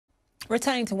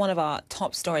Returning to one of our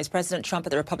top stories, President Trump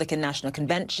at the Republican National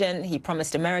Convention, he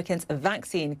promised Americans a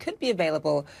vaccine could be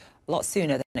available a lot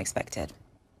sooner than expected.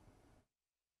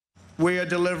 We are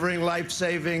delivering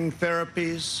life-saving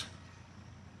therapies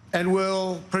and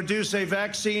will produce a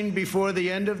vaccine before the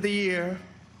end of the year,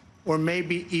 or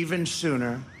maybe even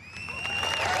sooner.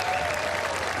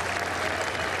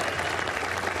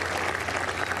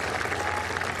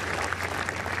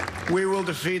 We will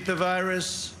defeat the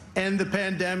virus, end the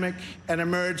pandemic, and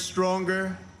emerge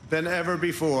stronger than ever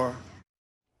before.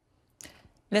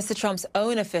 Mr. Trump's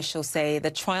own officials say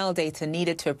the trial data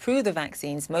needed to approve the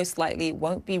vaccines most likely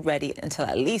won't be ready until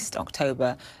at least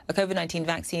October. A COVID-19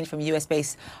 vaccine from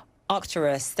US-based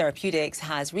Arcturus Therapeutics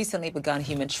has recently begun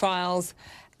human trials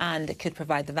and could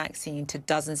provide the vaccine to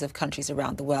dozens of countries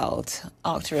around the world.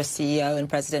 Arcturus CEO and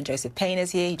President Joseph Payne is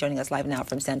here, joining us live now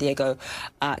from San Diego,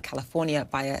 California,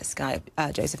 via Skype.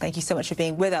 Joseph, thank you so much for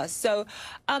being with us. So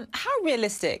how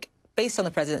realistic, based on the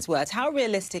president's words, how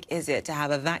realistic is it to have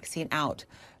a vaccine out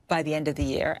by the end of the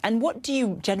year? And what do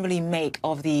you generally make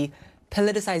of the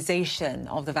politicization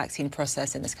of the vaccine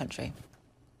process in this country?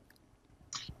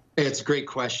 It's a great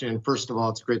question. First of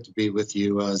all, it's great to be with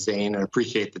you, Zane. I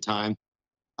appreciate the time.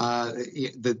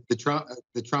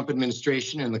 The Trump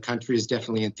administration and the country is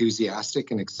definitely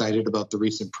enthusiastic and excited about the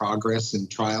recent progress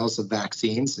and trials of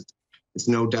vaccines. It's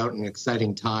no doubt an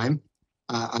exciting time.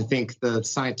 I think the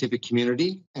scientific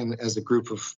community and as a group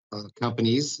of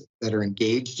companies that are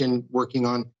engaged in working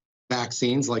on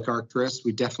vaccines like Arcturus,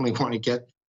 we definitely want to get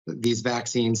these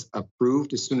vaccines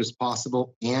approved as soon as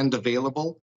possible and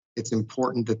available. It's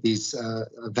important that these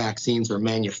vaccines are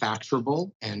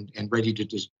manufacturable and ready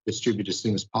to distribute as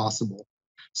soon as possible.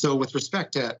 So with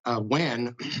respect to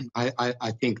when,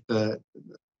 I think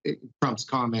Trump's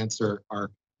comments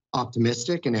are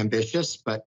optimistic and ambitious,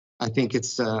 but I think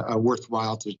it's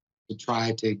worthwhile to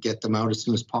try to get them out as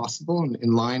soon as possible and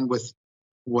in line with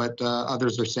what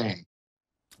others are saying.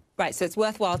 Right, so it's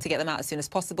worthwhile to get them out as soon as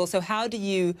possible. So how do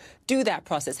you do that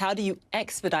process? How do you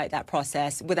expedite that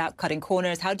process without cutting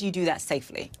corners? How do you do that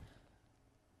safely?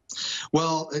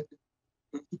 Well,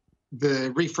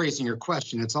 rephrasing your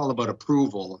question, it's all about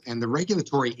approval. And the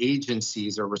regulatory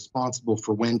agencies are responsible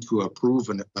for when to approve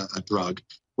a drug,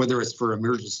 whether it's for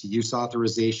emergency use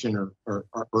authorization or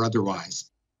otherwise.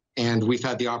 And we've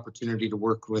had the opportunity to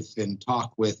work with and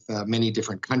talk with many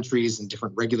different countries and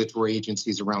different regulatory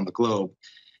agencies around the globe.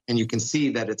 And you can see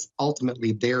that it's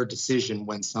ultimately their decision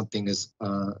when something is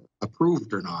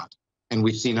approved or not. And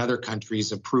we've seen other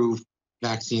countries approve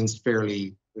vaccines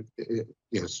fairly,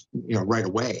 right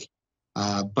away.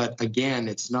 But again,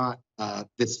 it's not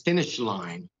this finish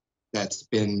line that's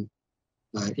been,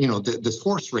 this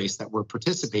horse race that we're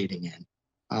participating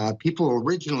in. People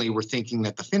originally were thinking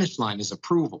that the finish line is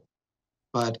approval,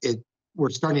 but we're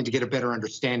starting to get a better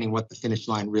understanding what the finish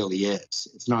line really is.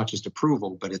 It's not just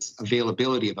approval, but it's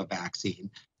availability of a vaccine,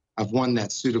 of one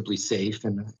that's suitably safe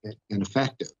and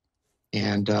effective.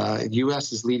 And the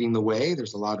U.S. is leading the way.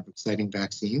 There's a lot of exciting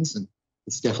vaccines, and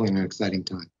it's definitely an exciting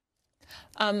time.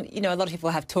 A lot of people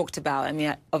have talked about,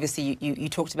 obviously you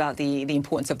talked about the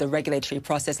importance of the regulatory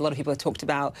process. A lot of people have talked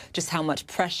about just how much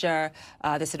pressure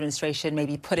this administration may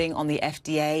be putting on the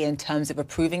FDA in terms of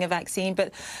approving a vaccine.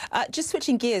 But just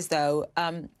switching gears, though,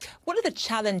 what are the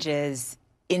challenges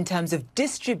in terms of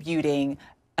distributing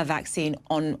a vaccine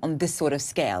on this sort of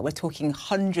scale? We're talking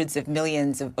hundreds of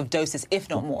millions of doses, if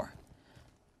not more.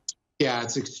 Yeah,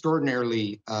 it's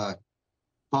extraordinarily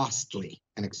costly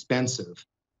and expensive.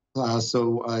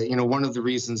 One of the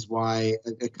reasons why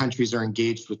countries are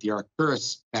engaged with the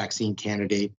Arcturus vaccine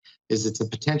candidate is it's a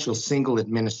potential single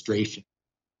administration.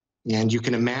 And you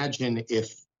can imagine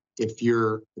if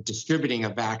you're distributing a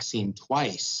vaccine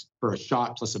twice for a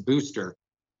shot plus a booster,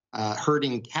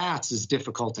 herding cats is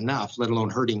difficult enough, let alone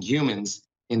herding humans,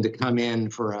 and to come in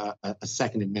for a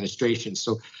second administration.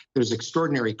 So there's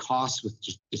extraordinary costs with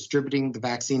distributing the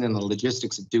vaccine and the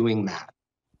logistics of doing that.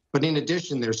 But in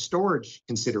addition, there's storage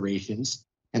considerations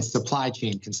and supply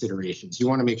chain considerations. You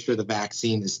want to make sure the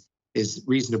vaccine is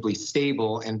reasonably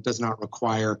stable and does not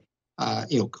require,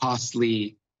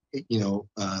 costly,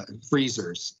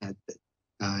 freezers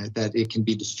that it can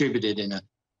be distributed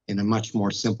in a much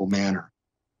more simple manner.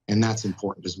 And that's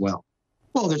important as well.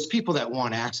 Well, there's people that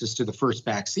want access to the first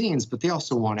vaccines, but they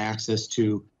also want access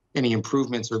to any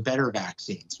improvements or better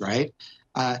vaccines, right?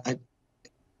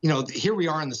 Here we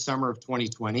are in the summer of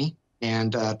 2020,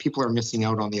 and people are missing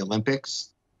out on the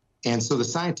Olympics. And so the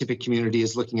scientific community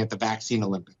is looking at the vaccine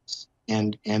Olympics,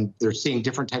 and they're seeing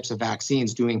different types of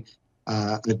vaccines doing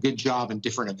a good job in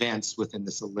different events within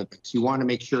this Olympics. You want to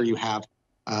make sure you have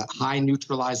high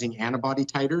neutralizing antibody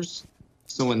titers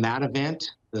So in that event,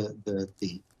 the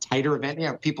titer event,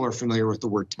 yeah, people are familiar with the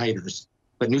word titers,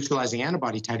 but neutralizing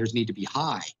antibody titers need to be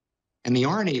high. And the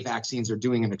RNA vaccines are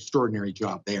doing an extraordinary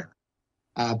job there.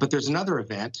 But there's another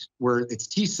event where it's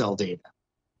T cell data.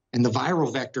 And the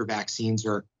viral vector vaccines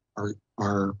are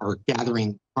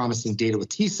gathering promising data with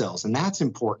T cells. And that's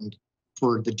important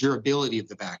for the durability of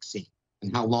the vaccine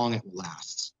and how long it will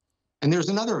last. And there's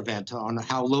another event on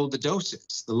how low the dose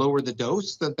is. The lower the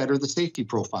dose, the better the safety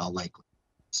profile likely.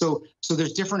 So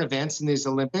there's different events in these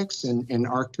Olympics, and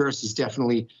Arcturus is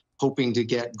definitely hoping to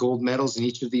get gold medals in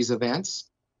each of these events.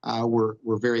 We're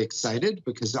very excited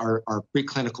because our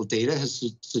preclinical data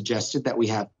has suggested that we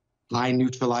have high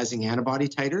neutralizing antibody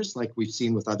titers like we've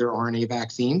seen with other RNA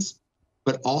vaccines,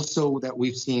 but also that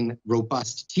we've seen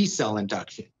robust T cell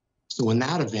induction. So in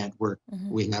that event,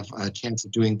 we have a chance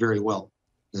of doing very well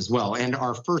as well. And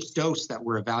our first dose that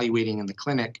we're evaluating in the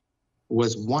clinic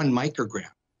was 1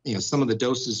 microgram. You know, some of the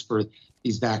doses for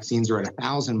these vaccines are at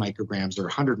 1,000 micrograms or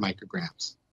 100 micrograms.